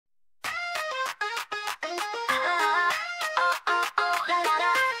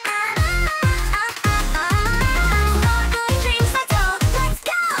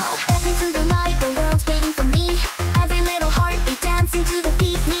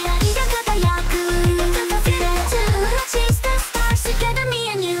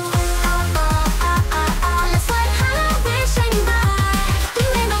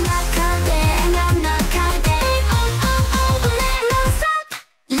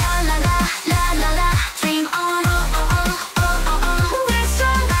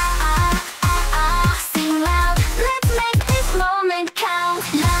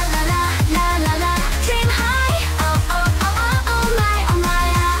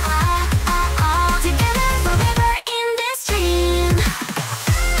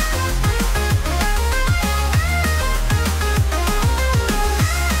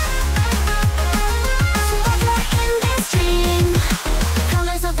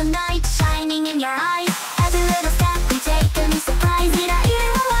the night shining in your eyes. Every little step we take can be surprising. I hear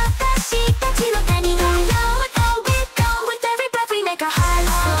a lot that she look any go with every breath we make our hearts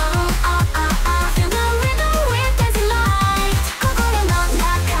feel the rhythm with dancing light. Kokoro no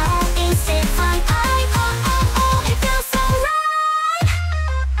naka instant flight. It feels so right.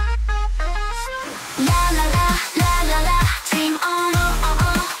 La la la la la la, dream on.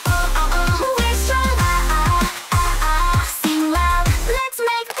 We're strong. Sing loud. Let's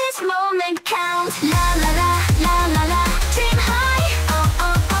make this moment count. La la la la la la, dream high.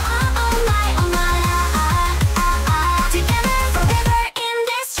 Oh my. Together forever in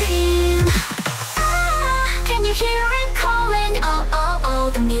this dream. Can you hear it calling?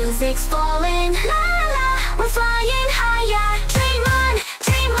 Oh, the music's falling. La la la, we're flying higher.